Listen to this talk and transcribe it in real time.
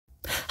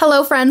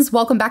Hello, friends.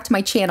 Welcome back to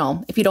my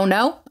channel. If you don't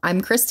know,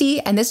 I'm Christy,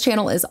 and this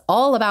channel is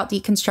all about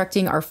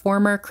deconstructing our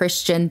former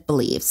Christian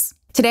beliefs.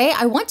 Today,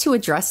 I want to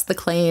address the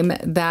claim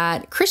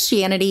that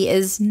Christianity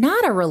is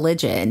not a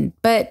religion,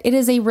 but it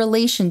is a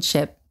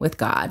relationship with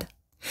God.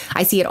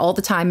 I see it all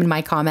the time in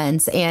my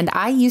comments, and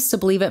I used to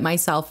believe it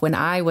myself when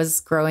I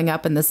was growing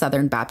up in the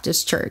Southern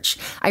Baptist Church.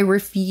 I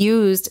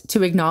refused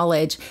to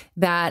acknowledge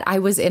that I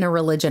was in a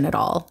religion at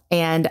all,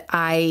 and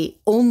I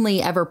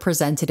only ever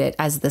presented it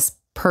as this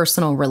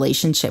personal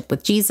relationship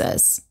with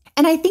Jesus.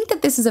 And I think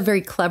that this is a very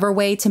clever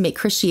way to make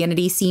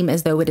Christianity seem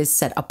as though it is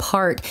set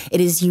apart. It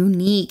is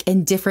unique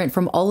and different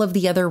from all of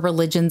the other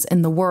religions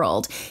in the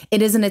world.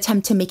 It is an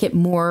attempt to make it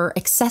more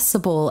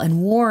accessible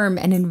and warm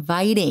and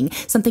inviting,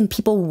 something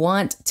people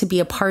want to be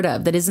a part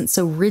of that isn't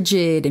so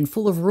rigid and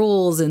full of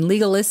rules and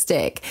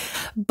legalistic.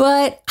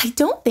 But I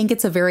don't think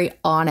it's a very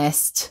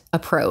honest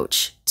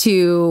approach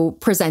to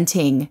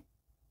presenting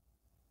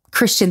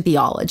Christian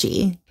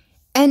theology.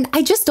 And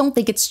I just don't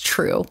think it's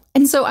true.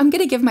 And so I'm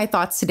going to give my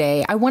thoughts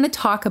today. I want to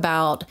talk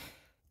about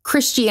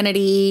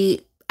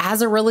Christianity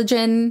as a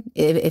religion,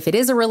 if it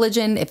is a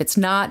religion, if it's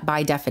not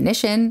by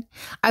definition.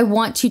 I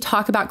want to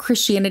talk about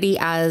Christianity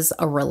as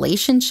a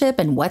relationship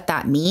and what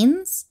that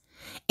means.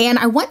 And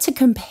I want to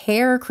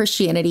compare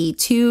Christianity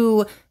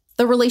to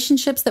the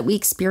relationships that we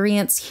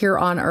experience here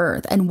on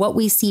earth and what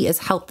we see as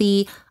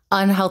healthy,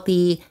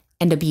 unhealthy,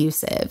 and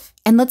abusive.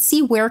 And let's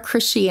see where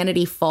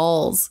Christianity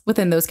falls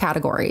within those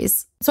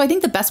categories. So I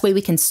think the best way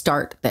we can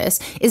start this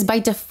is by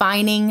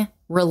defining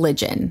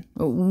religion.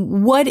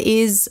 What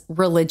is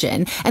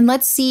religion? And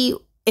let's see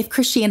if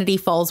Christianity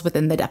falls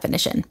within the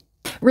definition.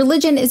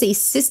 Religion is a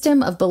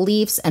system of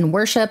beliefs and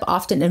worship,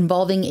 often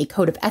involving a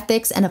code of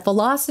ethics and a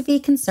philosophy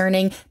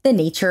concerning the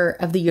nature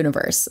of the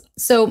universe.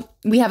 So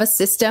we have a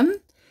system,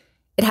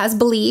 it has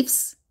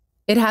beliefs,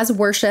 it has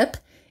worship,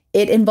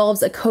 it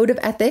involves a code of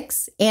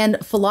ethics and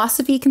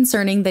philosophy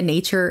concerning the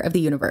nature of the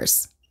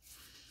universe.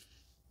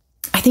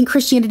 I think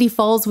Christianity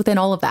falls within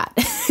all of that,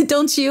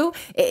 don't you?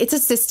 It's a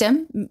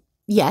system.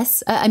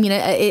 Yes.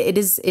 It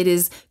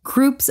is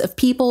groups of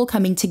people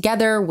coming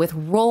together with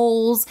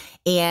roles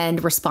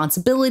and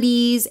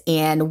responsibilities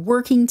and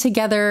working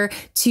together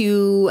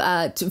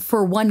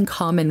for one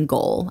common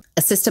goal.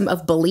 A system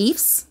of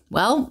beliefs.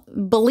 Well,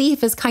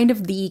 belief is kind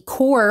of the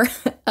core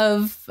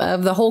of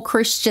the whole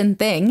Christian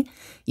thing.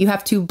 You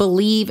have to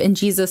believe in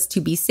Jesus to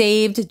be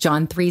saved.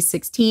 John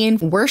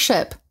 3:16.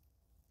 Worship.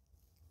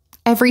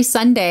 Every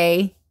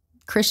Sunday,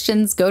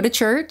 Christians go to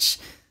church.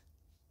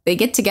 They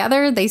get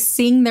together, they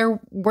sing their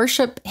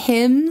worship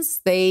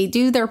hymns, they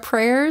do their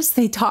prayers,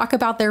 they talk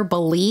about their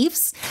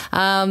beliefs.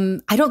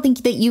 I don't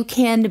think that you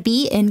can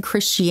be in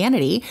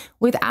Christianity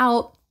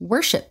without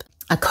worship.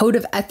 A code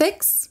of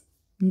ethics,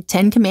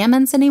 10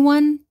 Commandments,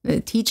 anyone?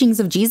 The teachings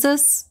of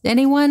Jesus,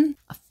 anyone?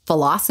 A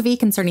philosophy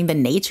concerning the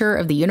nature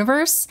of the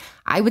universe.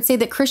 I would say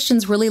that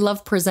Christians really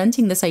love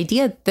presenting this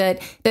idea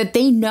that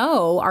they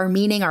know our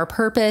meaning, our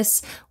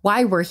purpose,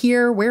 why we're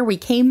here, where we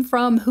came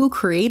from, who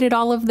created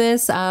all of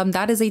this.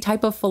 That is a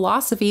type of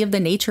philosophy of the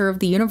nature of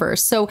the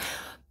universe. So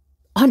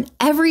in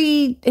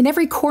every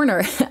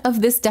corner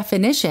of this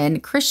definition,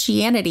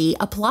 Christianity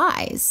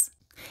applies.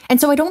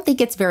 And so I don't think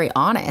it's very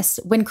honest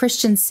when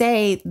Christians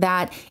say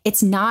that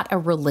it's not a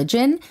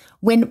religion,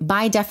 when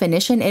by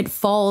definition it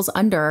falls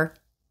under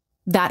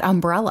that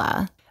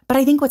umbrella. But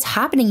I think what's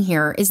happening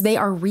here is they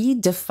are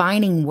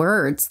redefining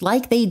words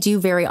like they do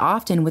very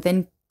often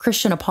within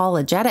Christian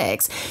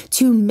apologetics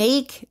to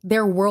make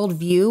their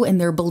worldview and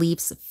their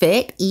beliefs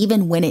fit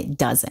even when it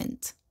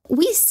doesn't.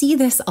 We see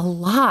this a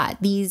lot,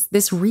 this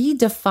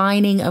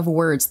redefining of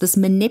words, this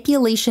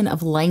manipulation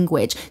of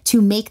language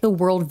to make the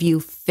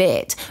worldview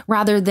fit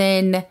rather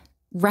than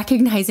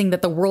recognizing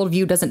that the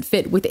worldview doesn't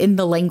fit within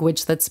the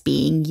language that's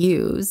being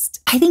used.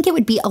 I think it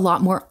would be a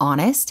lot more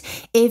honest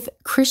if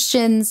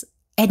Christians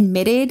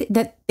admitted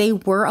that they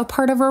were a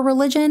part of a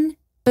religion,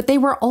 but they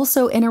were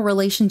also in a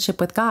relationship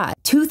with God.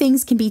 Two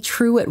things can be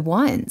true at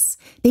once.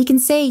 They can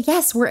say,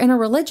 yes, we're in a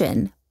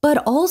religion, but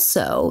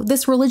also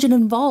this religion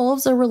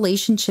involves a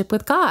relationship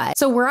with God.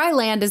 So where I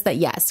land is that,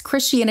 yes,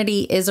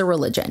 Christianity is a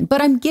religion,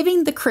 but I'm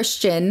giving the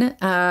Christian,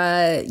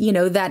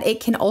 that it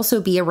can also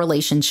be a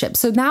relationship.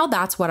 So now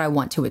that's what I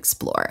want to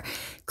explore.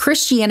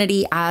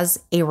 Christianity as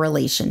a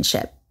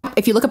relationship.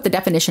 If you look up the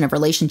definition of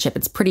relationship,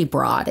 it's pretty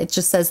broad. It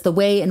just says the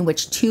way in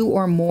which two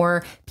or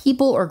more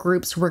people or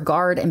groups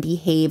regard and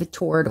behave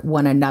toward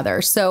one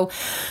another. So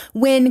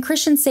when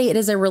Christians say it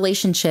is a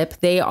relationship,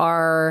 they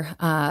are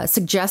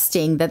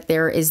suggesting that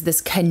there is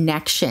this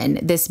connection,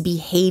 this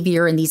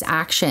behavior and these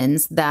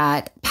actions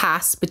that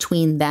pass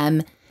between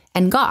them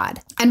and God.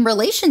 And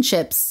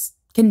relationships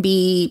can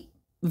be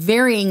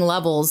varying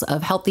levels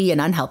of healthy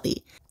and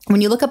unhealthy. When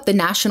you look up the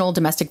National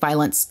Domestic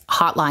Violence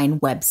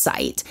Hotline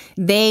website,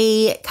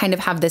 they kind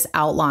of have this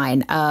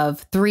outline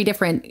of three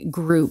different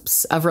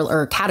groups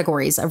or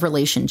categories of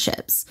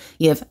relationships.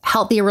 You have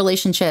healthy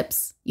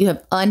relationships, you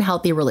have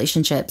unhealthy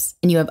relationships,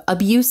 and you have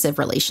abusive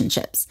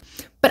relationships.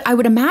 But I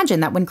would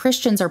imagine that when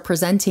Christians are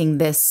presenting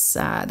this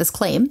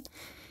claim,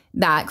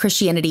 that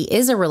Christianity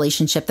is a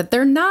relationship, that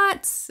they're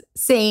not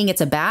saying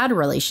it's a bad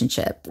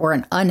relationship or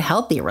an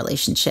unhealthy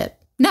relationship.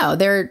 No,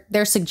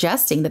 they're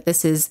suggesting that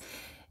this is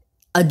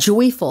a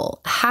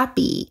joyful,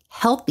 happy,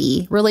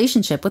 healthy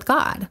relationship with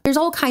God. There's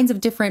all kinds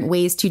of different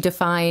ways to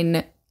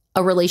define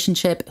a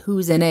relationship,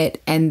 who's in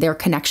it, and their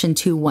connection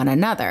to one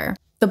another.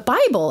 The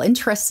Bible,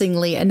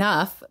 interestingly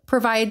enough,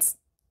 provides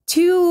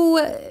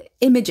two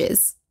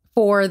images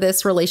for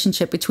this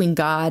relationship between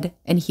God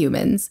and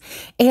humans.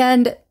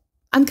 And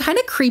I'm kind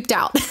of creeped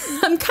out.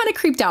 I'm kind of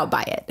creeped out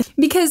by it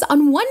because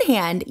on one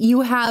hand,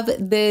 you have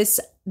this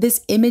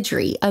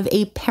imagery of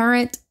a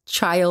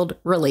parent-child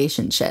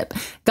relationship.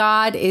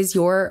 God is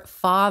your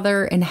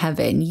Father in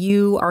heaven.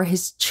 You are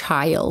his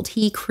child.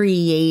 He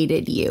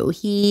created you.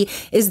 He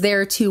is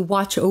there to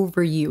watch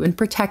over you and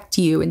protect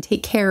you and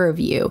take care of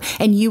you,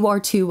 and you are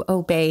to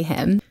obey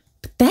him.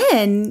 But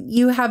then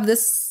you have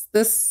this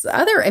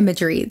other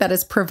imagery that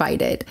is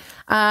provided,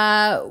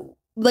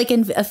 like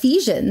in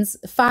Ephesians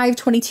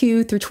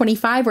 5:22 through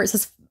 25, where it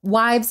says,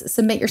 "Wives,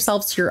 submit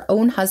yourselves to your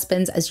own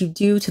husbands as you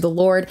do to the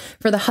Lord.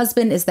 For the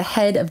husband is the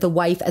head of the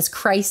wife, as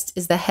Christ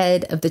is the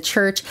head of the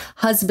church.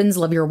 Husbands,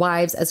 love your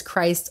wives as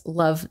Christ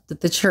loved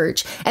the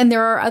church." And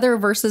there are other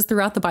verses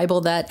throughout the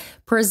Bible that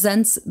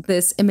presents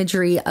this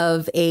imagery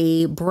of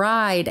a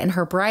bride and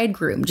her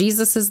bridegroom.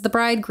 Jesus is the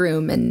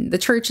bridegroom and the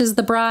church is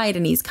the bride,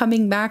 and he's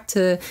coming back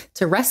to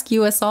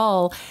rescue us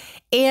all.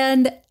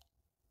 And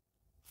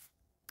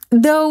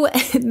though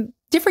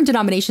different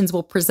denominations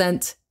will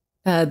present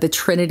the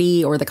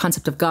Trinity or the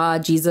concept of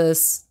God,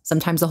 Jesus,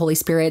 sometimes the Holy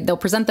Spirit, they'll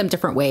present them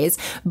different ways.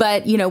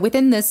 But,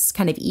 within this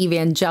kind of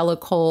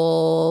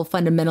evangelical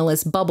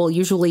fundamentalist bubble,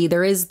 usually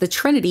there is the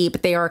Trinity,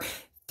 but they are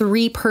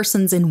three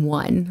persons in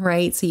one,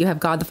 right? So you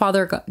have God the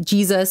Father, God,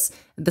 Jesus,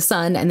 the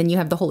Son, and then you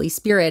have the Holy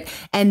Spirit.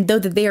 And though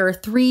that they are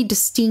three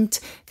distinct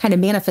kind of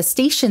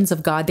manifestations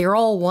of God, they're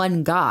all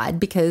one God,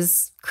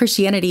 because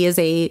Christianity is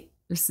a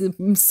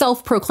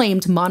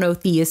self-proclaimed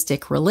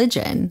monotheistic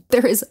religion.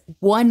 There is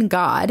one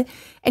God,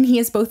 and he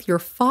is both your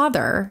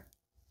father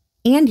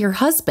and your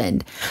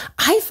husband.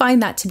 I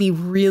find that to be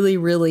really,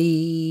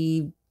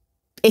 really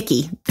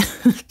icky,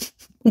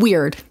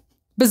 weird,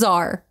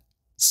 bizarre,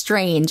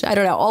 strange. I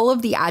don't know, all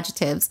of the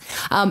adjectives.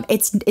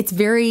 It's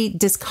very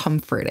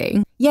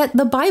discomforting. Yet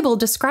the Bible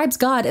describes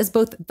God as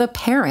both the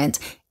parent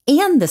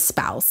and the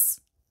spouse,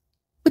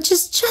 which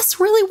is just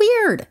really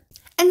weird.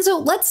 And so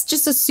let's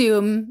just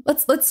assume,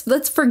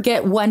 let's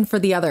forget one for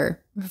the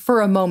other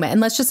for a moment.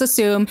 And let's just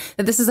assume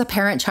that this is a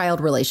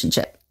parent-child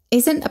relationship.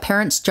 Isn't a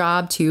parent's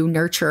job to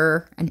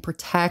nurture and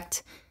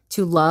protect,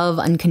 to love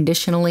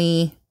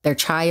unconditionally their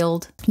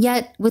child?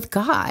 Yet with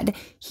God,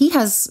 he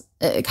has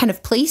kind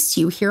of placed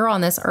you here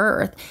on this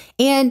earth,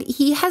 and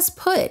he has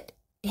put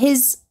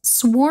his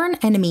sworn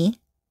enemy,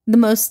 the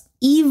most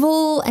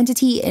evil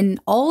entity in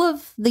all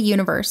of the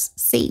universe,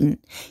 Satan,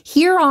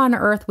 here on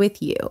earth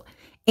with you.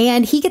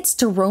 And he gets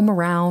to roam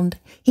around.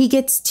 He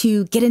gets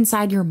to get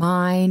inside your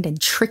mind and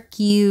trick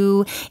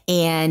you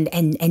and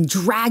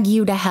drag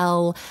you to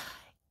hell.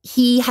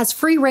 He has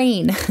free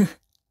reign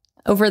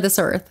over this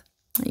earth.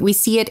 We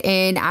see it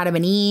in Adam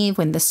and Eve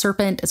when the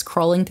serpent is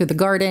crawling through the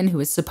garden, who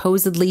is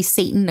supposedly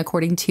Satan,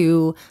 according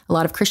to a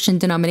lot of Christian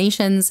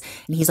denominations.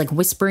 And he's like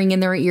whispering in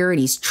their ear and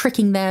he's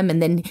tricking them.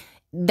 And then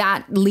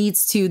that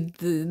leads to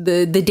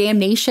the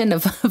damnation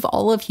of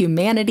all of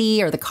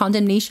humanity, or the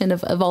condemnation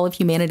of all of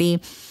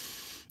humanity.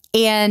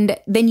 And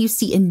then you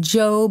see in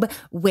Job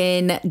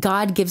when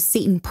God gives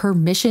Satan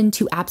permission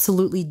to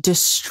absolutely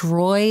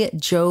destroy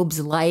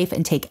Job's life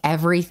and take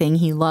everything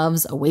he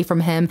loves away from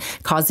him,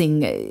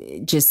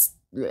 causing just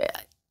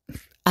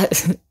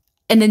an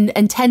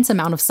intense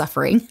amount of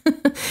suffering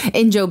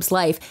in Job's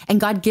life.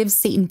 And God gives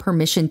Satan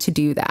permission to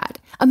do that.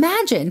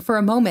 Imagine for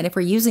a moment, if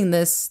we're using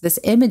this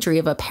imagery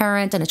of a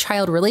parent and a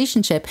child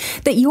relationship,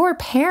 that your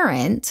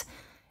parent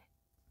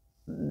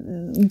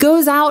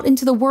goes out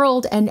into the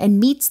world and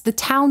meets the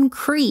town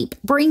creep,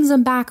 brings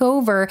him back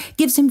over,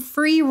 gives him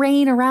free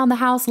reign around the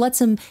house, lets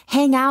him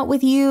hang out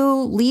with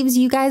you, leaves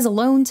you guys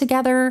alone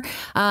together,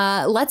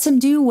 lets him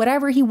do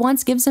whatever he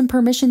wants, gives him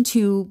permission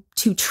to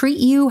treat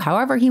you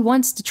however he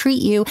wants to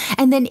treat you.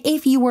 And then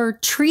if you were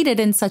treated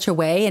in such a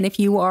way, and if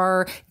you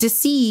are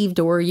deceived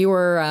or you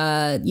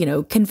are,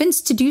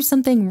 convinced to do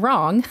something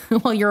wrong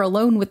while you're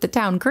alone with the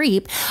town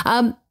creep,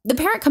 the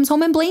parent comes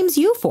home and blames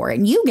you for it,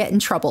 and you get in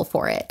trouble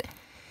for it.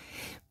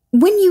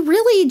 When you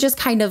really just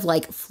kind of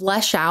like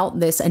flesh out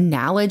this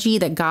analogy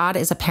that God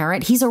is a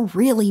parent, he's a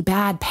really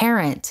bad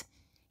parent.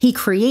 He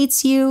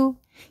creates you.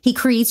 He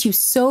creates you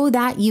so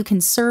that you can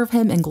serve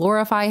him and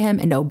glorify him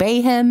and obey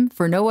him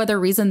for no other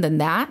reason than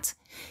that.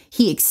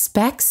 He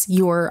expects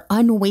your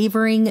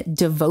unwavering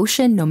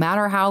devotion no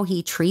matter how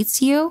he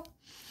treats you.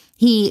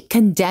 He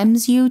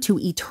condemns you to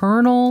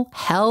eternal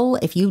hell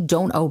if you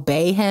don't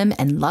obey him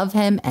and love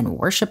him and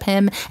worship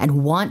him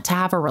and want to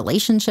have a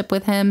relationship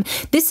with him.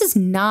 This is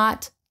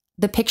not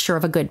the picture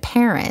of a good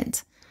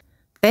parent.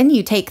 Then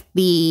you take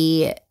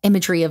the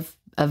imagery of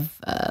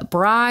a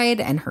bride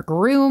and her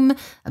groom,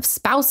 of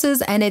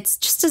spouses, and it's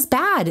just as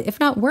bad, if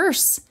not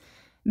worse.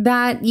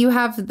 that you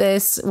have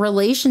this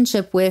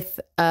relationship with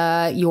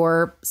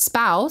your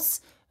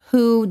spouse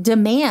who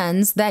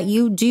demands that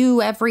you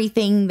do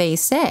everything they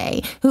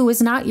say, who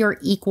is not your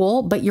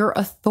equal, but your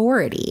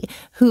authority,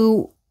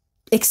 who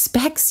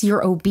expects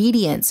your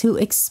obedience, who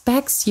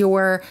expects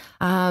your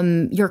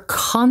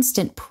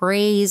constant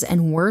praise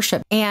and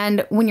worship.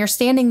 And when you're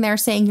standing there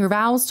saying your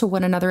vows to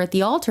one another at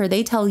the altar,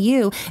 they tell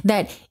you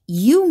that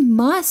you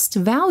must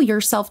vow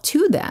yourself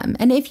to them.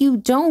 And if you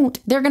don't,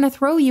 they're going to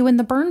throw you in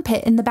the burn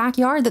pit in the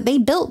backyard that they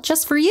built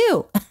just for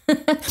you.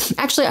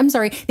 Actually, I'm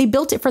sorry, they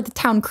built it for the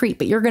town creep,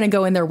 but you're going to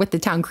go in there with the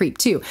town creep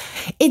too.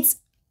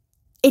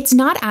 It's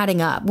not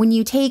adding up. When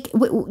you take,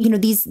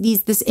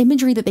 this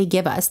imagery that they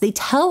give us, they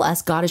tell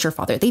us God is your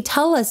father. They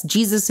tell us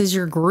Jesus is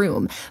your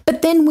groom.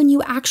 But then when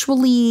you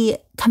actually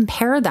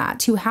compare that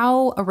to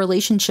how a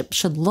relationship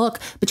should look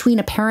between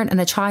a parent and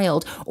a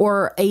child,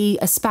 or a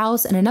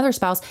spouse and another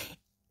spouse,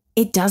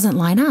 it doesn't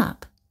line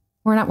up.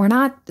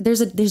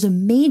 There's a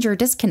major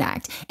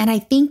disconnect. And I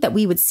think that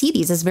we would see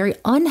these as very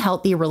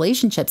unhealthy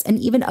relationships and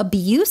even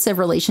abusive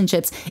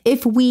relationships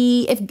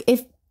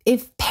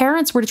if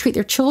parents were to treat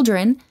their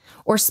children,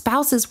 or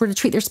spouses were to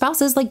treat their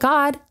spouses like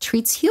God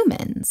treats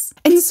humans.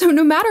 And so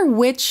no matter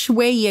which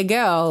way you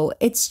go,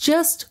 it's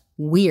just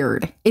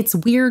weird. It's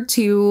weird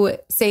to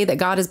say that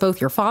God is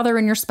both your father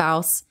and your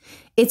spouse.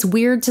 It's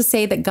weird to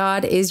say that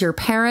God is your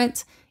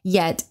parent,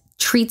 yet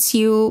treats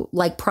you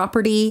like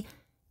property,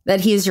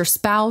 that he is your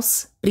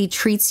spouse, but he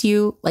treats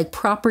you like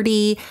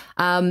property.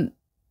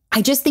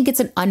 I just think it's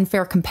an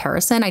unfair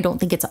comparison. I don't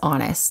think it's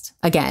honest.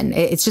 Again,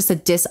 it's just a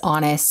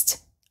dishonest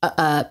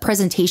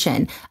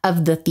presentation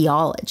of the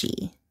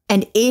theology.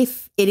 And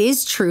if it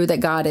is true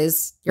that God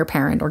is your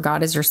parent or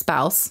God is your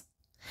spouse,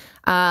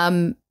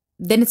 then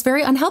it's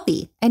very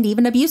unhealthy and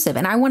even abusive.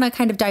 And I want to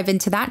kind of dive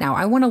into that now.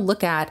 I want to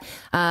look at,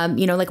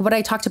 like what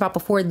I talked about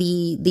before,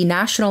 the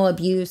National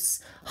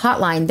Abuse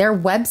Hotline, their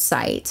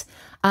website,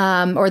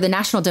 or the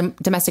National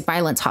Domestic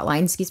Violence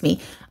Hotline, excuse me,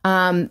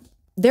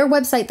 their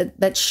website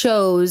that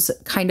shows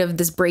kind of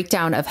this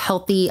breakdown of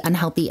healthy,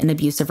 unhealthy, and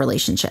abusive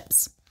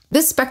relationships.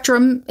 This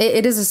spectrum,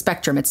 it is a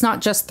spectrum. It's not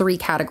just three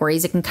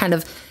categories. It can kind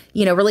of,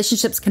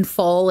 relationships can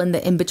fall in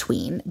the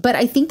in-between. But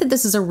I think that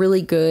this is a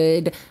really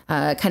good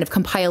kind of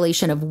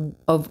compilation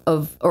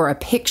of or a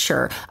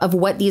picture of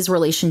what these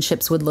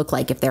relationships would look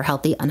like if they're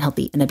healthy,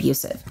 unhealthy, and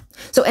abusive.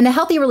 So in a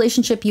healthy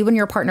relationship, you and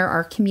your partner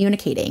are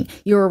communicating.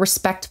 You're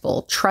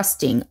respectful,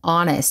 trusting,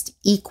 honest,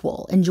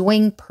 equal,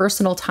 enjoying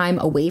personal time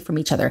away from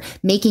each other,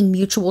 making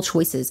mutual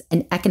choices,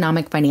 and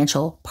economic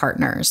financial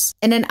partners.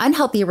 In an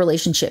unhealthy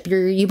relationship,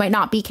 you might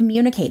not be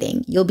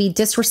communicating. You'll be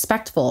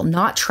disrespectful,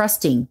 not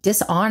trusting,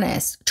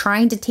 dishonest,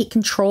 trying to take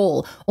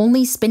control,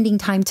 only spending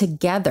time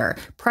together,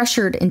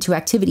 pressured into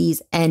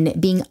activities, and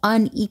being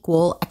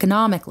unequal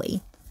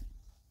economically.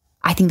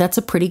 I think that's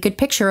a pretty good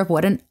picture of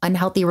what an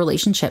unhealthy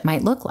relationship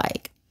might look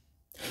like.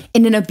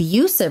 In an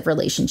abusive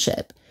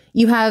relationship,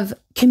 you have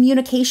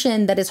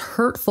communication that is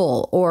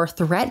hurtful or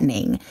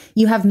threatening.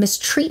 You have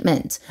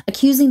mistreatment,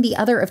 accusing the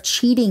other of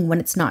cheating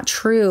when it's not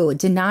true,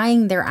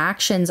 denying their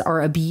actions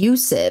are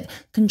abusive,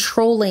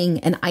 controlling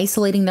and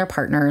isolating their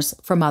partners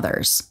from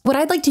others. What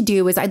I'd like to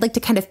do is I'd like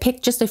to kind of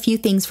pick just a few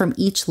things from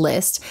each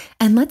list,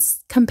 and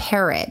let's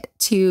compare it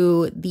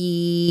to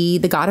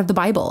the God of the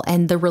Bible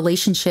and the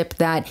relationship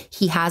that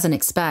he has and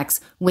expects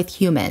with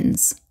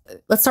humans.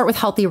 Let's start with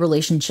healthy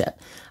relationship.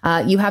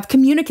 You have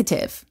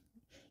communicative.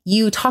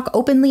 You talk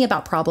openly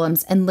about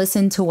problems and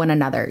listen to one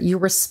another. You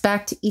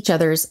respect each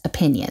other's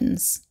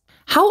opinions.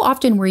 How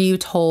often were you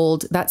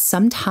told that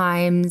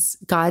sometimes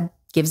God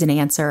gives an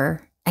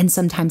answer and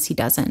sometimes he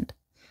doesn't?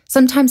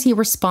 Sometimes he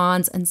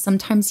responds and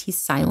sometimes he's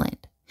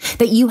silent.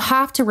 That you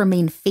have to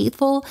remain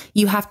faithful,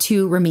 you have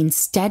to remain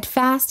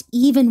steadfast,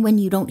 even when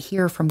you don't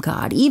hear from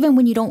God, even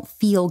when you don't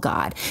feel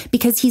God,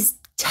 because he's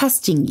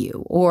testing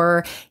you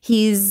or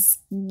he's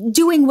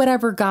doing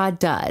whatever God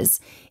does.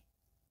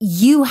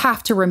 You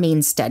have to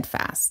remain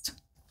steadfast.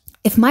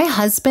 If my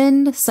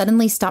husband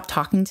suddenly stopped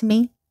talking to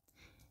me,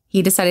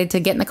 he decided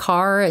to get in the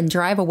car and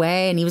drive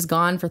away, and he was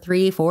gone for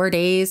 3, 4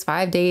 days,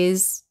 5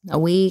 days, a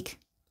week,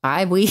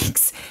 5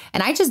 weeks,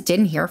 and I just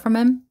didn't hear from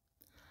him,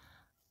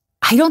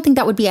 I don't think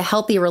that would be a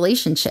healthy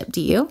relationship, do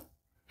you?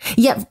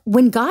 Yet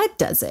when God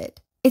does it,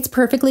 it's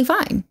perfectly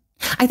fine.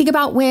 I think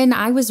about when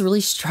I was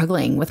really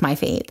struggling with my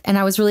faith and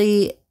I was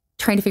really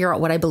trying to figure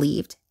out what I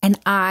believed, and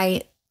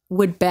I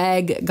would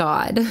beg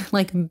God,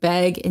 like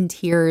beg in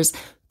tears,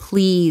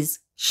 please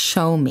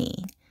show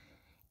me.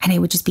 And it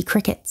would just be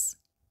crickets.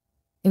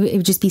 It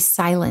would just be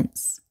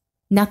silence.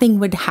 Nothing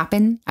would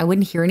happen. I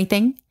wouldn't hear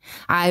anything.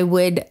 I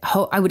would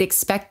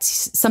expect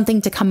something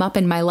to come up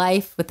in my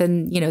life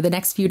within, the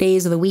next few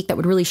days of the week that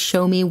would really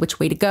show me which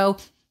way to go.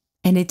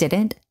 And it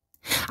didn't.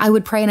 I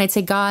would pray and I'd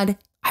say, God,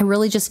 I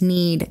really just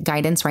need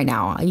guidance right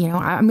now.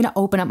 I'm going to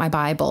open up my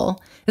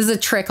Bible. This is a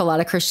trick a lot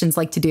of Christians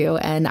like to do.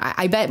 And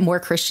I bet more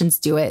Christians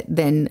do it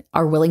than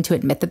are willing to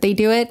admit that they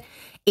do it.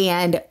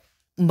 And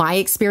my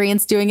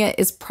experience doing it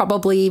is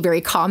probably very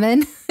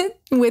common.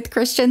 with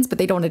Christians, but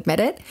they don't admit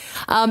it.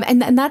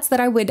 And that's that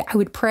I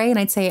would pray and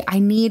I'd say, I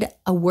need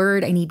a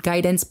word. I need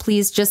guidance.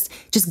 Please just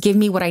give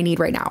me what I need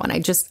right now. And I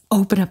just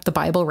open up the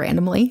Bible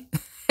randomly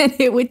and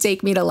it would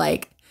take me to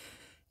like,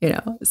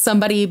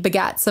 somebody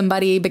begat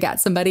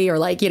somebody, or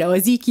like,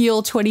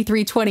 Ezekiel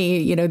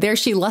 23:20, there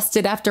she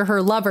lusted after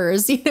her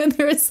lovers.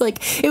 There was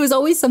like, it was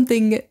always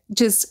something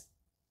just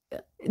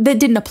that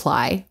didn't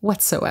apply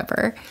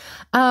whatsoever.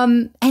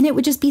 And it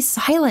would just be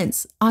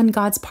silence on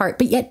God's part.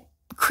 But yet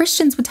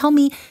Christians would tell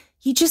me,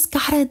 you just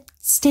gotta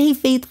stay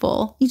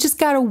faithful. You just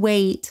gotta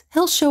wait.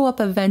 He'll show up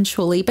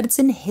eventually, but it's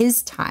in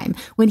his time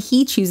when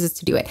he chooses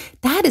to do it.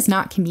 That is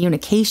not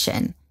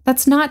communication.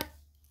 That's not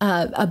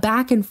a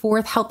back and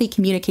forth healthy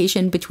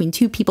communication between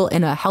two people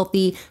in a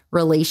healthy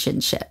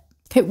relationship.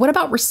 Okay, what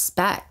about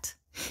respect?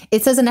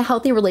 It says in a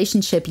healthy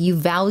relationship, you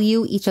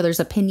value each other's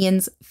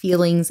opinions,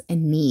 feelings,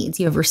 and needs.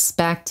 You have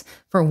respect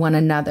for one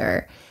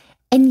another.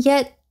 And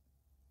yet,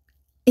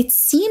 it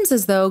seems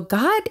as though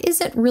God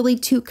isn't really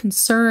too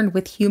concerned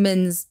with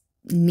humans'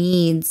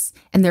 needs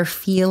and their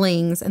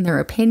feelings and their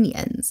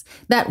opinions.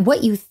 That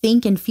what you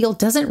think and feel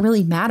doesn't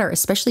really matter,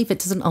 especially if it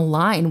doesn't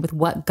align with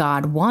what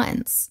God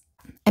wants.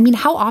 I mean,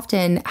 how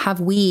often have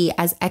we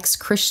as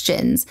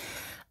ex-Christians,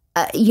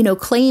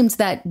 claimed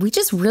that we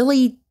just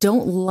really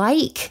don't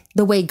like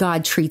the way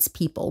God treats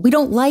people. We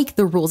don't like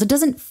the rules. It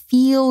doesn't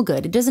feel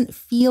good. It doesn't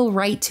feel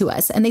right to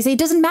us. And they say, it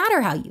doesn't matter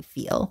how you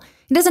feel.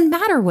 It doesn't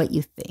matter what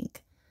you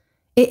think.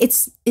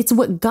 It's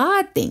what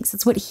God thinks.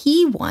 It's what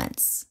he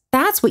wants.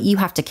 That's what you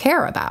have to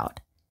care about.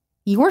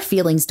 Your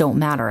feelings don't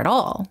matter at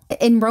all.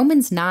 In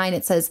Romans 9,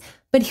 it says,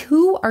 but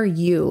who are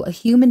you, a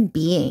human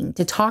being,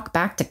 to talk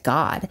back to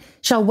God?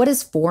 Shall what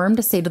is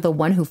formed say to the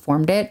one who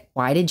formed it,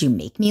 why did you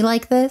make me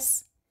like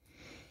this?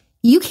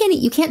 You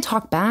can't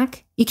talk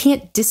back. You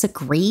can't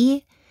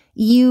disagree.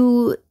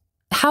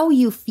 How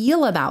you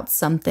feel about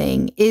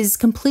something is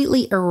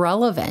completely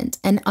irrelevant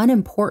and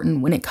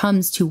unimportant when it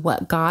comes to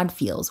what God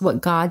feels,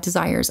 what God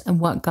desires, and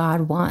what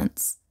God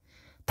wants.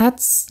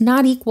 That's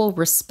not equal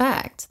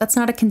respect. That's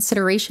not a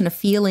consideration of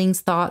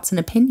feelings, thoughts, and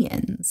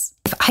opinions.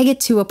 If I get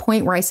to a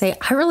point where I say,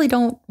 I really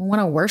don't want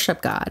to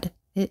worship God.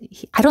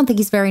 I don't think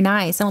he's very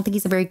nice. I don't think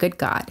he's a very good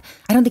God.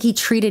 I don't think he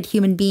treated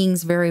human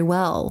beings very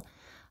well.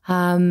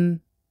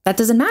 That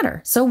doesn't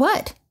matter. So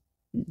what?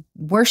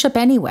 Worship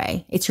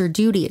anyway. It's your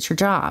duty. It's your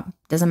job.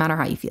 Doesn't matter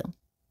how you feel.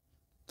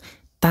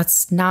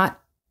 That's not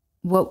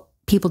what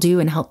people do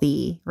in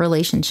healthy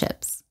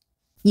relationships.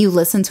 You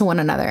listen to one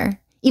another.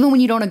 Even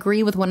when you don't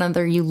agree with one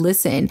another, you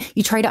listen.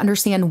 You try to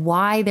understand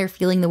why they're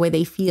feeling the way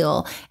they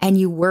feel, and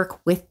you work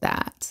with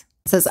that.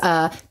 It says,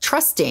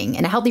 trusting.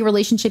 In a healthy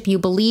relationship, you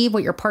believe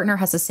what your partner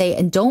has to say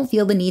and don't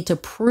feel the need to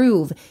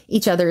prove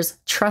each other's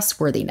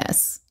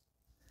trustworthiness.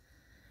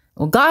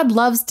 Well, God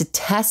loves to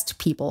test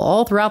people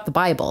all throughout the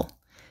Bible.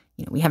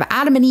 We have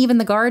Adam and Eve in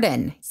the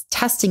garden. He's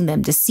testing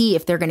them to see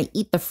if they're going to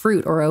eat the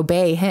fruit or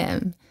obey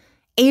him.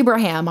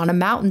 Abraham on a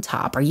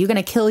mountaintop. Are you going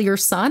to kill your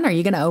son? Are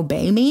you going to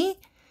obey me?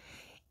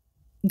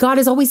 God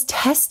is always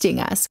testing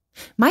us.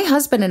 My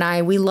husband and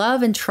I, we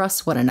love and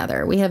trust one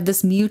another. We have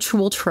this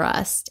mutual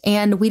trust,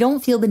 and we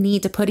don't feel the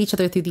need to put each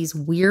other through these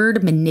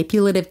weird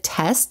manipulative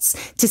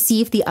tests to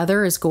see if the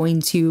other is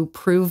going to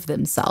prove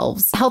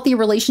themselves. A healthy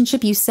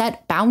relationship, you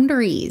set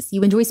boundaries.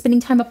 You enjoy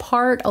spending time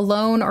apart,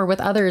 alone, or with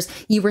others.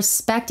 You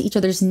respect each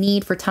other's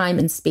need for time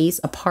and space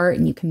apart,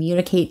 and you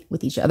communicate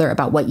with each other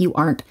about what you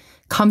aren't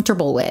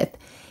comfortable with.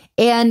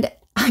 And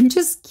I'm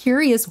just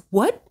curious,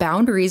 what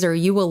boundaries are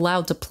you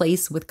allowed to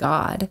place with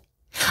God?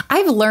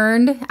 I've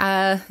learned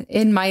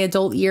in my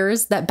adult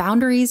years that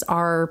boundaries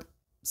are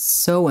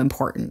so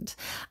important.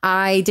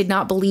 I did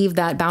not believe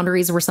that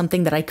boundaries were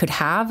something that I could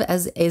have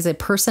as a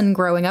person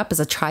growing up as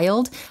a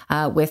child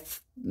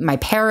with my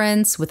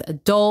parents, with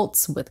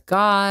adults, with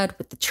God,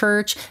 with the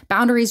church.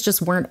 Boundaries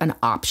just weren't an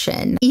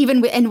option.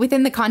 Even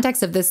within the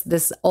context of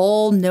this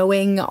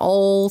all-knowing,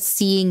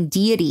 all-seeing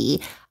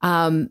deity,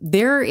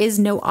 there is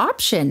no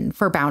option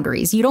for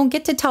boundaries. You don't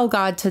get to tell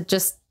God to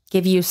just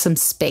give you some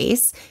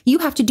space. You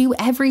have to do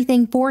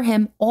everything for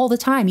him all the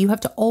time. You have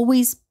to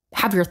always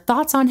have your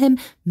thoughts on him,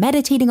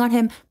 meditating on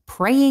him,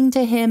 praying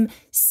to him,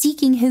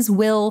 seeking his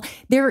will.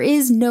 There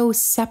is no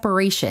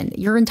separation.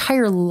 Your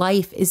entire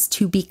life is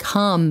to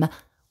become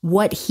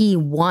what he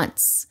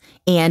wants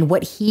and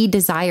what he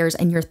desires,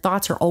 and your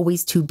thoughts are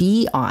always to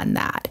be on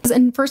that.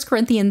 In 1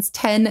 Corinthians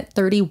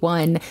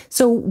 10:31,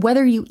 so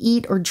whether you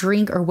eat or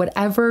drink or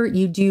whatever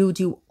you do,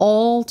 do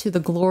all to the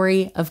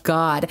glory of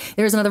God.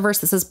 There's another verse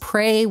that says,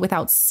 pray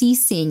without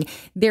ceasing.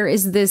 There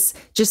is this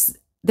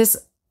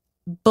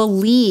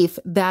belief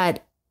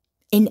that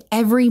in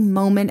every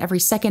moment, every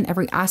second,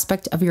 every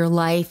aspect of your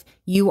life,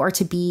 you are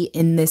to be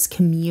in this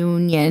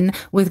communion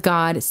with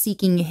God,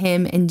 seeking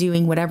him and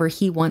doing whatever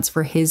he wants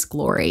for his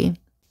glory.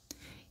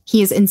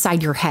 He is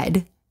inside your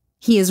head.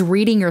 He is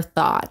reading your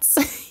thoughts.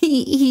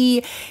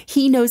 He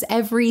knows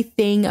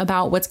everything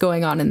about what's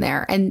going on in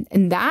there. And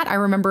that I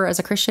remember as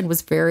a Christian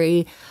was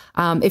very,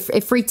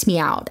 it freaked me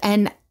out.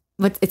 And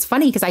But it's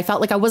funny because I felt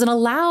like I wasn't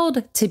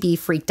allowed to be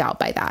freaked out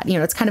by that.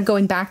 It's kind of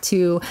going back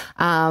to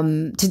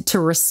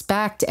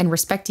respect and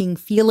respecting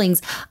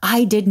feelings.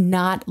 I did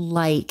not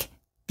like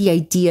the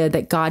idea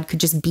that God could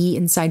just be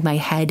inside my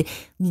head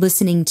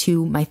listening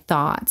to my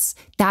thoughts.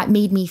 That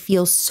made me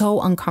feel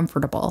so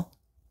uncomfortable.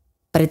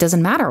 But it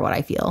doesn't matter what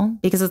I feel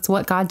because it's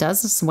what God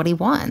does. It's what he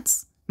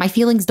wants. My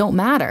feelings don't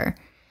matter.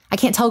 I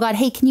can't tell God,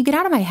 hey, can you get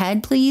out of my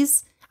head,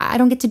 please? I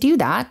don't get to do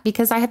that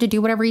because I have to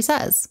do whatever he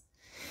says.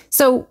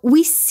 So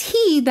we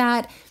see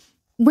that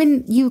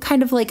when you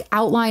kind of like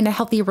outline a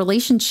healthy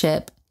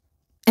relationship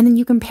and then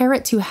you compare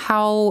it to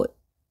how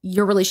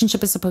your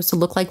relationship is supposed to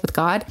look like with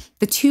God,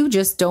 the two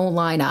just don't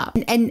line up.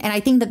 And I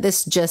think that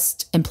this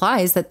just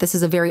implies that this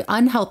is a very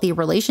unhealthy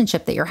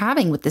relationship that you're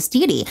having with this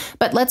deity.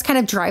 But let's kind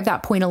of drive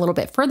that point a little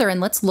bit further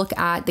and let's look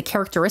at the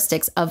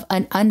characteristics of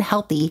an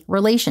unhealthy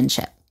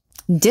relationship.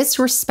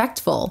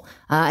 Disrespectful.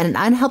 In an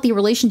unhealthy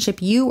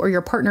relationship, you or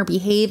your partner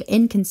behave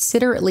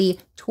inconsiderately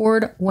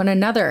toward one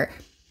another.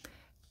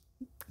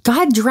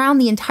 God drowned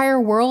the entire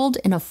world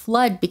in a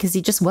flood because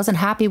he just wasn't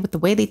happy with the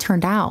way they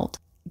turned out.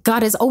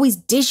 God is always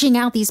dishing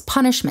out these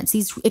punishments,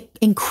 these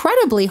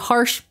incredibly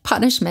harsh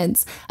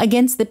punishments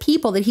against the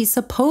people that he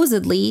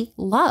supposedly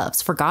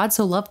loves. For God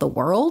so loved the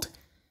world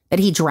that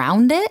he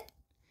drowned it,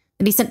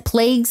 that he sent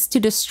plagues to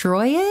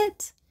destroy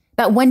it,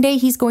 that one day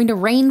he's going to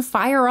rain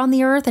fire on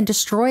the earth and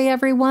destroy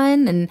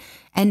everyone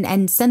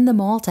and send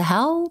them all to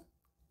hell.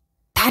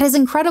 That is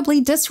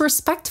incredibly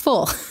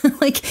disrespectful.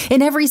 Like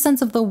in every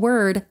sense of the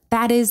word,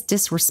 that is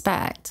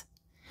disrespect.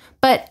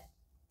 But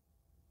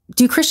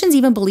do Christians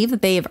even believe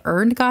that they have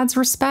earned God's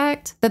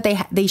respect, that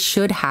they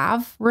should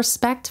have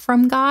respect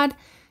from God?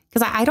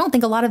 Because I don't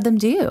think a lot of them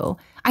do.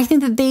 I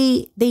think that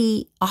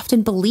they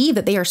often believe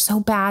that they are so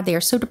bad, they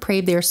are so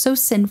depraved, they are so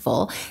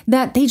sinful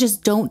that they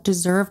just don't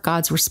deserve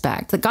God's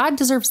respect. That God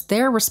deserves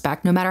their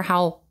respect no matter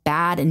how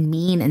bad and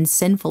mean and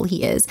sinful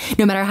he is,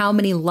 no matter how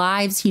many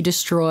lives he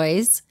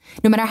destroys,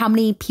 no matter how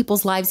many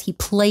people's lives he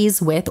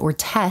plays with or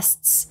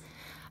tests.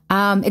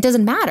 It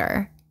doesn't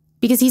matter.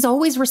 Because he's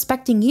always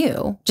respecting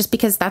you, just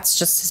because that's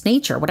just his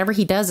nature. Whatever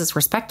he does is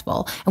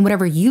respectful, and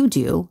whatever you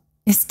do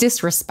is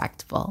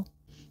disrespectful.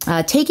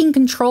 Taking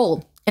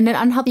control. In an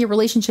unhealthy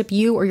relationship,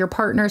 you or your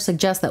partner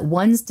suggests that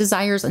one's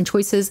desires and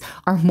choices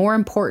are more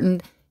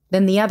important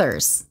than the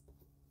others.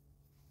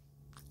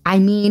 I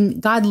mean,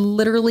 God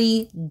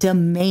literally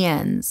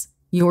demands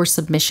your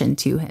submission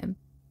to him.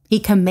 He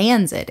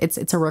commands it.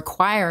 It's a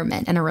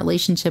requirement in a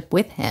relationship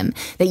with him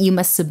that you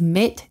must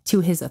submit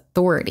to his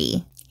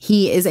authority.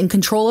 He is in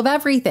control of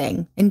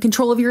everything, in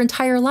control of your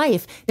entire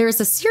life. There is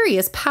a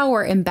serious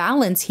power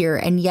imbalance here,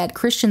 and yet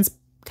Christians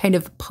kind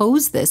of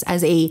pose this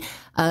as a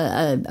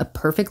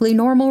perfectly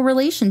normal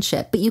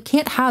relationship. But you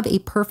can't have a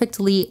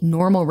perfectly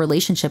normal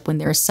relationship when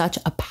there is such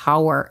a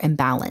power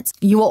imbalance.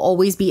 You will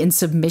always be in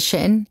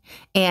submission.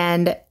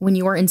 And when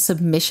you are in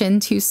submission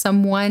to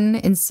someone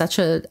in such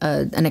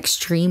an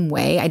extreme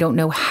way, I don't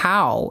know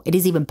how it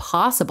is even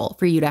possible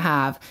for you to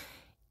have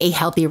a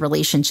healthy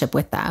relationship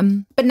with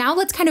them. But now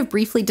let's kind of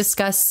briefly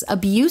discuss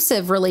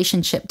abusive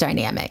relationship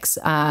dynamics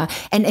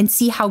and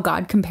see how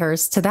God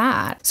compares to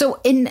that.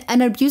 So in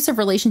an abusive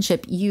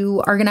relationship,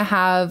 you are going to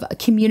have a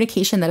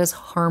communication that is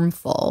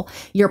harmful.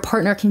 Your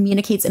partner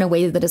communicates in a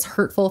way that is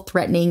hurtful,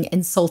 threatening,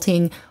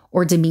 insulting,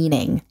 or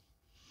demeaning.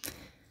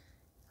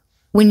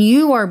 When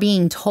you are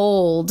being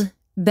told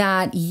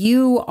that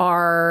you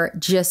are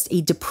just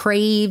a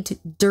depraved,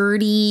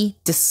 dirty,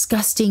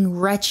 disgusting,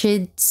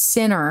 wretched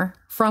sinner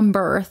from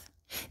birth,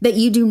 that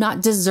you do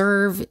not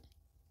deserve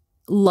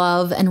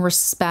love and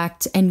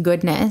respect and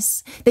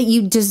goodness, that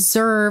you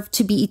deserve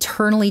to be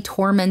eternally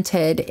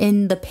tormented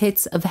in the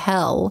pits of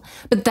hell,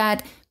 but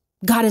that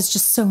God is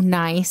just so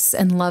nice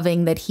and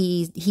loving that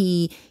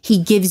he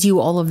gives you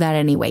all of that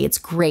anyway. It's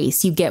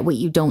grace. You get what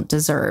you don't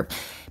deserve.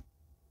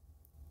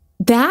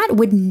 That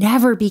would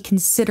never be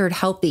considered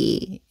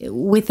healthy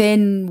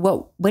within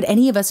what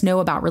any of us know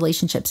about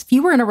relationships. If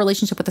you were in a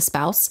relationship with a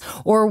spouse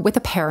or with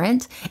a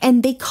parent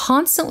and they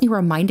constantly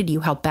reminded you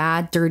how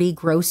bad, dirty,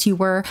 gross you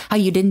were, how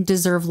you didn't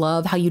deserve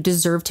love, how you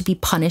deserve to be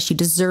punished, you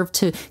deserve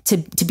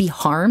to be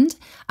harmed,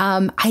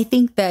 I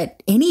think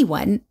that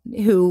anyone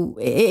who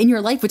in your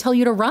life would tell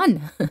you to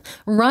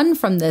run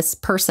from this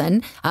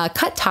person,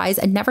 cut ties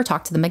and never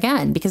talk to them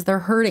again because they're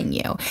hurting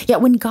you.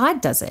 Yet when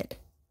God does it,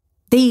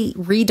 they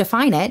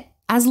redefine it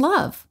as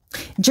love.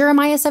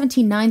 Jeremiah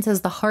 17:9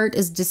 says, the heart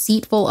is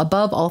deceitful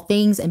above all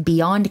things and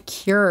beyond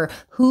cure.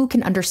 Who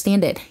can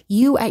understand it?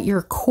 You at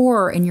your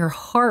core in your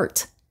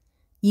heart,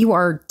 you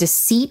are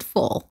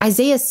deceitful.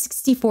 Isaiah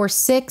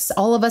 64:6,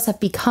 all of us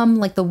have become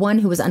like the one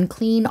who is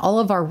unclean. All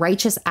of our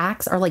righteous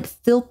acts are like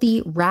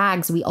filthy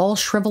rags. We all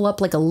shrivel up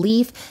like a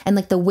leaf, and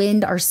like the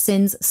wind, our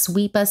sins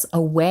sweep us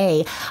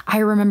away. I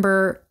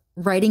remember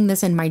writing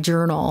this in my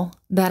journal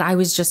that I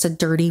was just a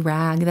dirty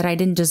rag, that I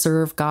didn't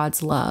deserve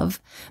God's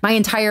love. My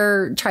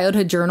entire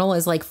childhood journal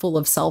is like full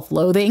of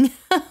self-loathing.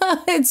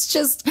 It's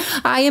just,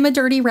 I am a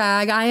dirty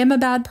rag. I am a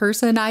bad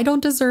person. I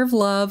don't deserve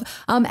love.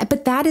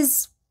 But that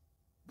is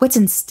what's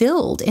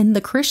instilled in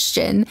the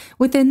Christian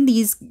within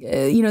these,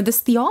 this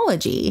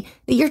theology,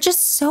 that you're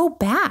just so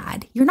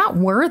bad. You're not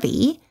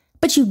worthy,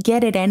 but you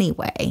get it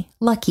anyway.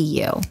 Lucky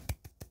you.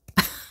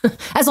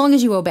 As long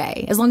as you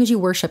obey, as long as you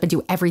worship and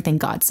do everything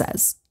God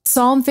says.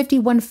 Psalm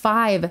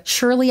 51:5,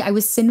 surely I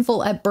was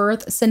sinful at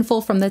birth,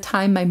 sinful from the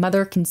time my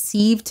mother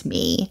conceived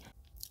me.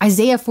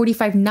 Isaiah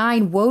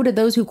 45:9, woe to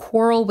those who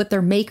quarrel with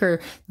their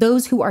maker,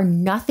 those who are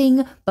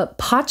nothing but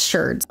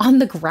potsherds on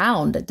the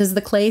ground. Does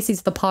the clay say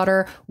to the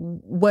potter,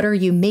 what are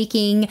you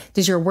making?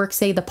 Does your work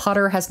say the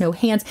potter has no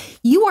hands?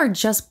 You are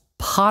just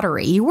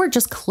pottery. You are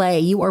just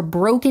clay. You are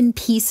broken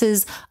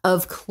pieces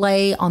of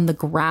clay on the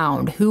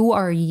ground. Who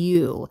are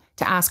you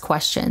to ask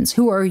questions?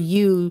 Who are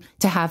you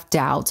to have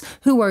doubts?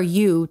 Who are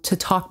you to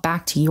talk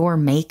back to your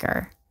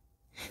maker?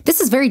 This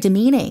is very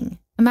demeaning.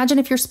 Imagine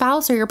if your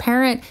spouse or your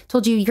parent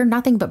told you you're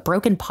nothing but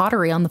broken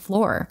pottery on the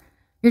floor.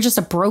 You're just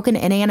a broken,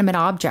 inanimate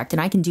object,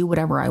 and I can do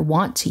whatever I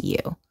want to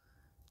you.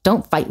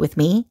 Don't fight with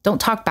me.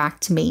 Don't talk back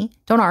to me.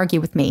 Don't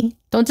argue with me.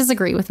 Don't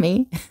disagree with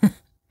me.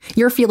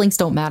 Your feelings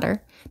don't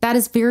matter. That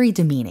is very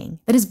demeaning.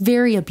 That is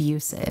very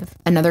abusive.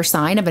 Another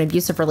sign of an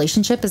abusive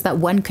relationship is that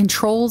one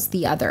controls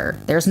the other.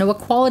 There's no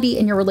equality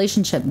in your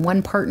relationship.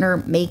 One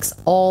partner makes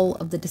all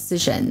of the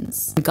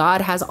decisions.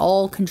 God has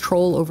all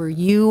control over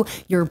you,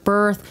 your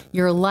birth,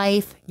 your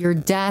life, your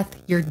death,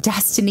 your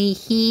destiny.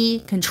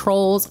 He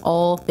controls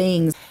all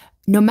things.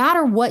 No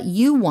matter what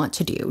you want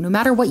to do, no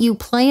matter what you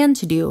plan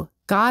to do,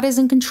 God is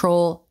in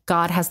control.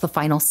 God has the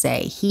final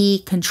say. He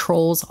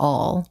controls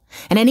all.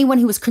 And anyone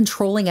who is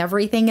controlling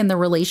everything in the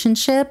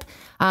relationship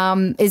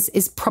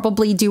is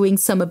probably doing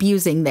some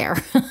abusing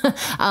there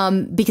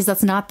because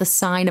that's not the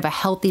sign of a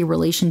healthy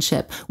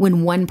relationship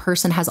when one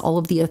person has all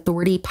of the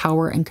authority,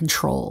 power, and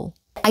control.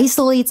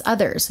 Isolates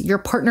others. Your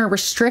partner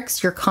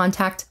restricts your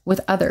contact with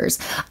others.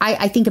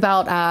 I think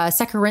about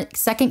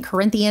 2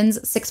 Corinthians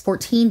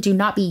 6:14, do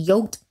not be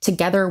yoked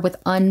together with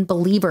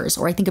unbelievers.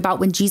 Or I think about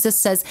when Jesus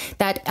says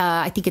that,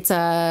 I think it's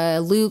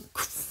Luke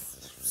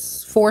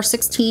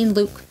 4:16,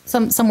 Luke,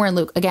 somewhere in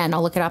Luke. Again,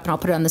 I'll look it up and I'll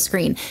put it on the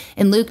screen.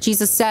 In Luke,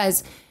 Jesus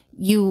says,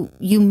 you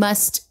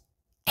must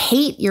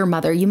hate your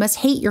mother. You must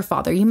hate your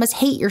father. You must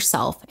hate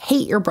yourself,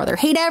 hate your brother,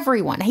 hate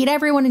everyone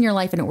in your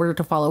life in order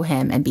to follow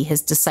him and be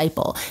his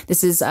disciple.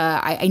 This is,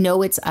 I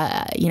know it's,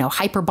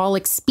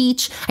 hyperbolic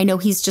speech. I know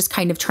he's just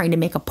kind of trying to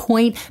make a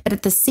point, but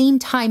at the same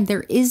time,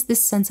 there is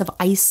this sense of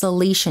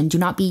isolation. Do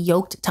not be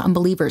yoked to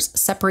unbelievers.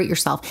 Separate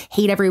yourself,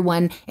 hate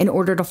everyone in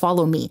order to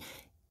follow me.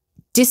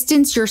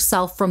 Distance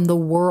yourself from the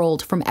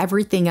world, from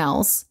everything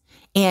else,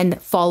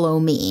 and follow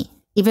me,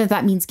 even if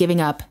that means giving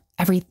up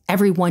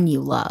everyone you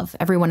love,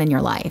 everyone in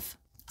your life.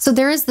 So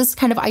there is this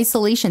kind of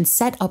isolation,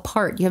 set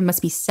apart. You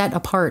must be set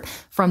apart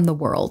from the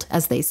world,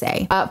 as they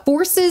say.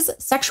 Forces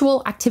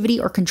sexual activity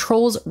or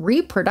controls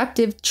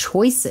reproductive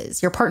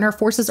choices. Your partner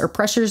forces or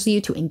pressures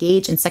you to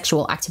engage in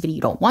sexual activity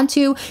you don't want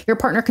to. Your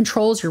partner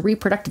controls your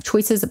reproductive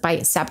choices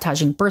by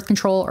sabotaging birth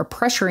control or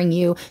pressuring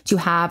you to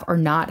have or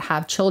not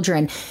have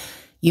children.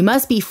 You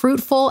must be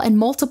fruitful and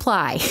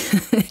multiply.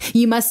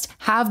 You must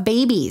have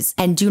babies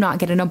and do not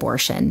get an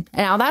abortion.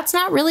 Now, that's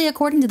not really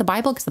according to the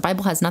Bible because the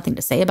Bible has nothing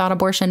to say about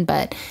abortion,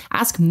 but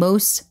ask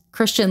most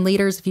Christian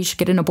leaders if you should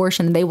get an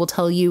abortion, and they will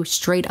tell you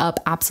straight up,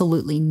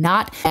 absolutely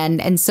not.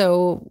 And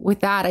so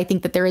with that, I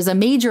think that there is a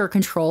major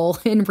control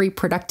in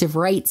reproductive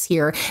rights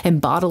here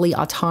and bodily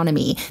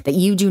autonomy, that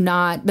you do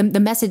not, the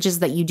message is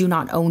that you do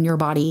not own your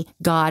body.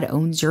 God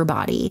owns your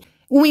body.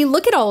 When we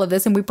look at all of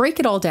this and we break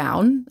it all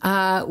down,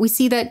 we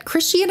see that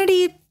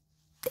Christianity,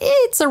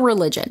 it's a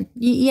religion.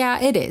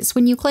 Yeah, it is.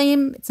 When you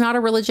claim it's not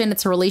a religion,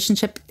 it's a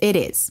relationship, it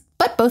is.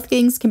 But both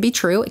things can be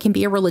true. It can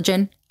be a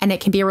religion and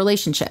it can be a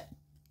relationship.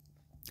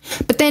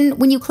 But then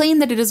when you claim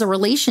that it is a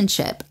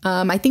relationship,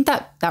 I think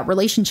that that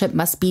relationship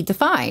must be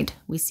defined.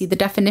 We see the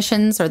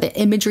definitions or the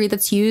imagery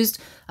that's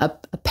used, a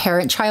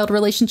parent-child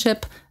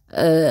relationship,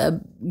 a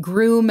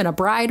groom and a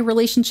bride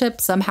relationship.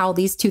 Somehow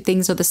these two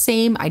things are the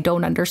same. I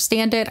don't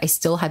understand it. I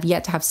still have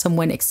yet to have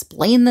someone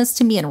explain this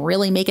to me and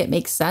really make it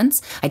make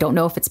sense. I don't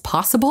know if it's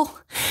possible.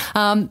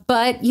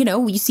 But,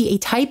 you see a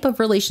type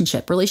of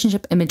relationship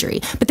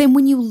imagery. But then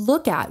when you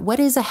look at what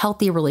is a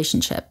healthy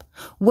relationship,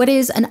 what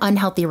is an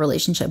unhealthy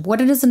relationship,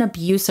 what is an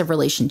abusive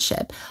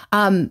relationship,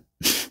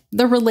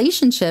 the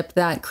relationship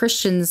that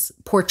Christians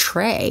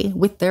portray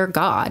with their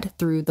God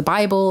through the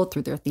Bible,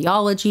 through their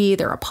theology,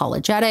 their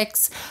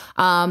apologetics,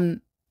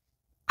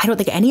 I don't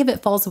think any of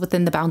it falls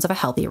within the bounds of a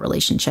healthy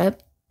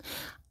relationship.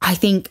 I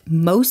think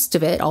most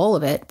of it, all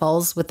of it,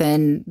 falls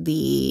within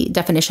the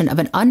definition of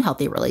an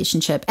unhealthy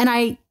relationship. And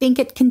I think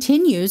it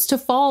continues to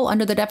fall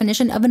under the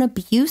definition of an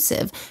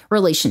abusive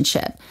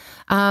relationship.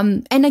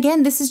 And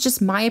again, this is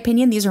just my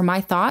opinion. These are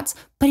my thoughts.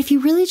 But if you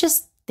really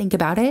just think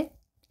about it,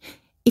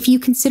 if you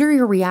consider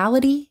your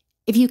reality,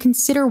 if you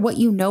consider what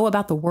you know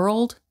about the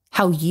world,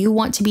 how you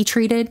want to be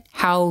treated,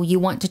 how you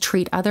want to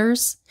treat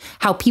others,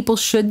 how people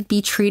should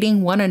be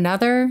treating one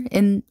another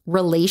in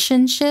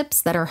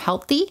relationships that are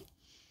healthy,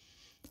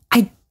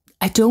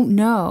 I don't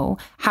know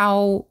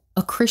how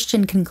a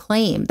Christian can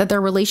claim that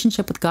their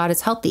relationship with God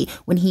is healthy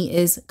when he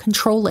is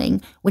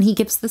controlling, when he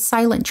gives the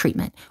silent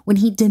treatment, when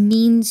he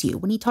demeans you,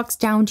 when he talks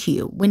down to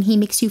you, when he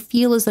makes you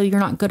feel as though you're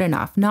not good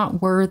enough,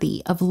 not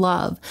worthy of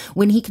love,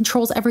 when he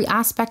controls every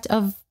aspect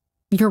of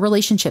your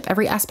relationship,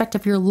 every aspect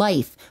of your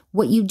life,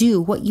 what you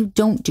do, what you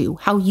don't do,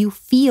 how you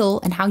feel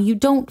and how you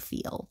don't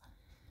feel.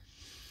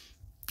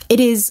 It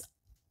is,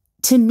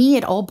 to me,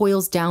 it all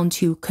boils down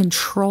to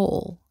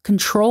control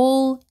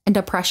and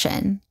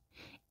oppression.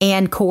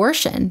 And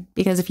coercion,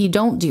 because if you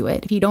don't do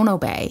it, if you don't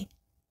obey,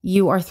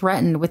 you are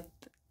threatened with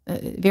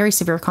very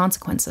severe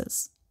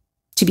consequences,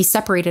 to be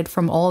separated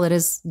from all that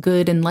is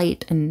good and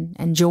light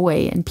and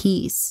joy and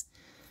peace.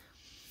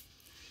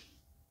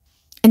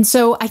 And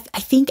so I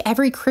think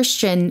every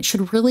Christian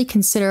should really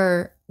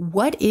consider,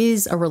 what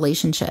is a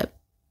relationship?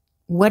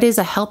 What is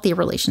a healthy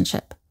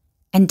relationship?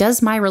 And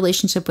does my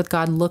relationship with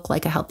God look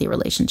like a healthy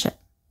relationship?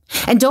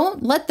 And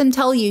don't let them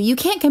tell you, you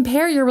can't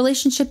compare your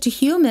relationship to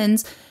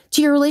humans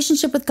to your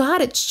relationship with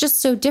God. It's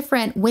just so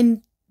different,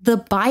 when the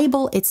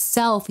Bible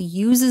itself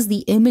uses the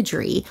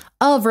imagery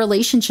of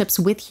relationships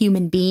with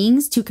human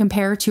beings to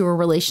compare to a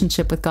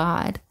relationship with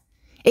God.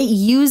 It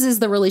uses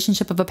the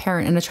relationship of a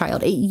parent and a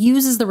child. It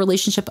uses the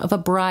relationship of a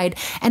bride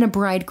and a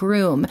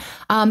bridegroom.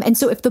 And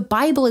so if the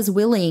Bible is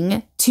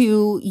willing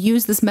to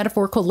use this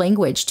metaphorical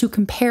language to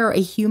compare a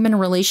human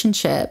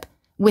relationship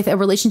with a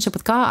relationship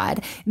with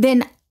God,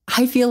 then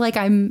I feel like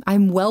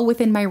I'm well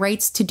within my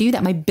rights to do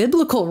that, my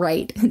biblical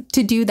right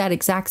to do that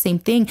exact same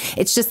thing.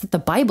 It's just that the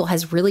Bible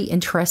has really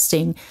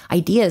interesting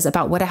ideas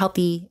about what a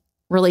healthy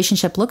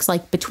relationship looks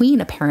like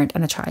between a parent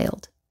and a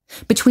child,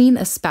 between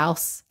a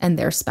spouse and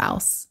their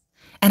spouse.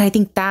 And I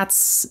think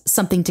that's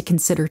something to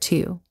consider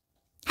too.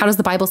 How does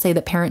the Bible say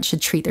that parents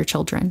should treat their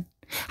children?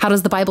 How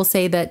does the Bible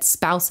say that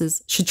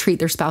spouses should treat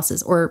their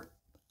spouses, or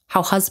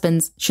how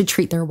husbands should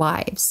treat their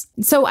wives?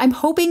 So I'm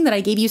hoping that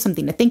I gave you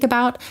something to think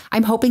about.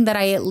 I'm hoping that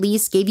I at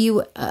least gave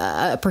you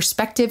a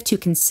perspective to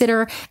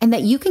consider, and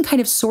that you can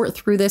kind of sort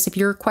through this if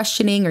you're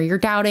questioning or you're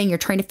doubting, you're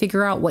trying to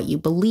figure out what you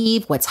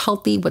believe, what's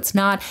healthy, what's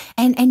not.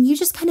 And you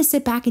just kind of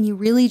sit back and you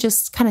really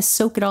just kind of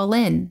soak it all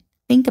in.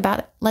 Think about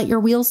it. Let your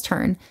wheels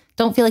turn.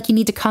 Don't feel like you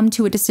need to come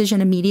to a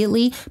decision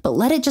immediately, but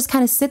let it just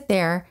kind of sit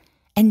there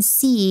and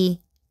see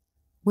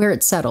where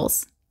it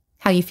settles,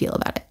 how you feel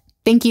about it.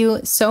 Thank you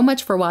so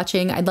much for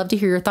watching. I'd love to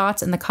hear your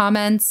thoughts in the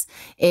comments.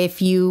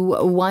 If you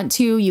want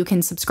to, you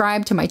can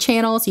subscribe to my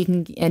channel so you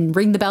can and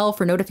ring the bell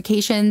for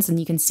notifications, and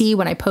you can see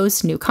when I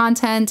post new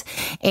content.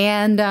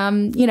 And,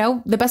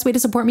 the best way to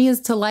support me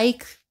is to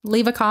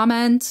leave a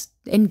comment,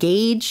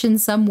 engage in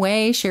some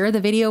way, share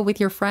the video with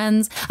your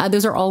friends.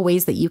 Those are all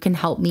ways that you can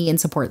help me and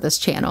support this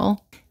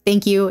channel.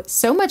 Thank you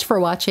so much for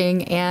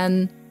watching,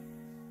 and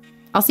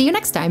I'll see you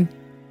next time.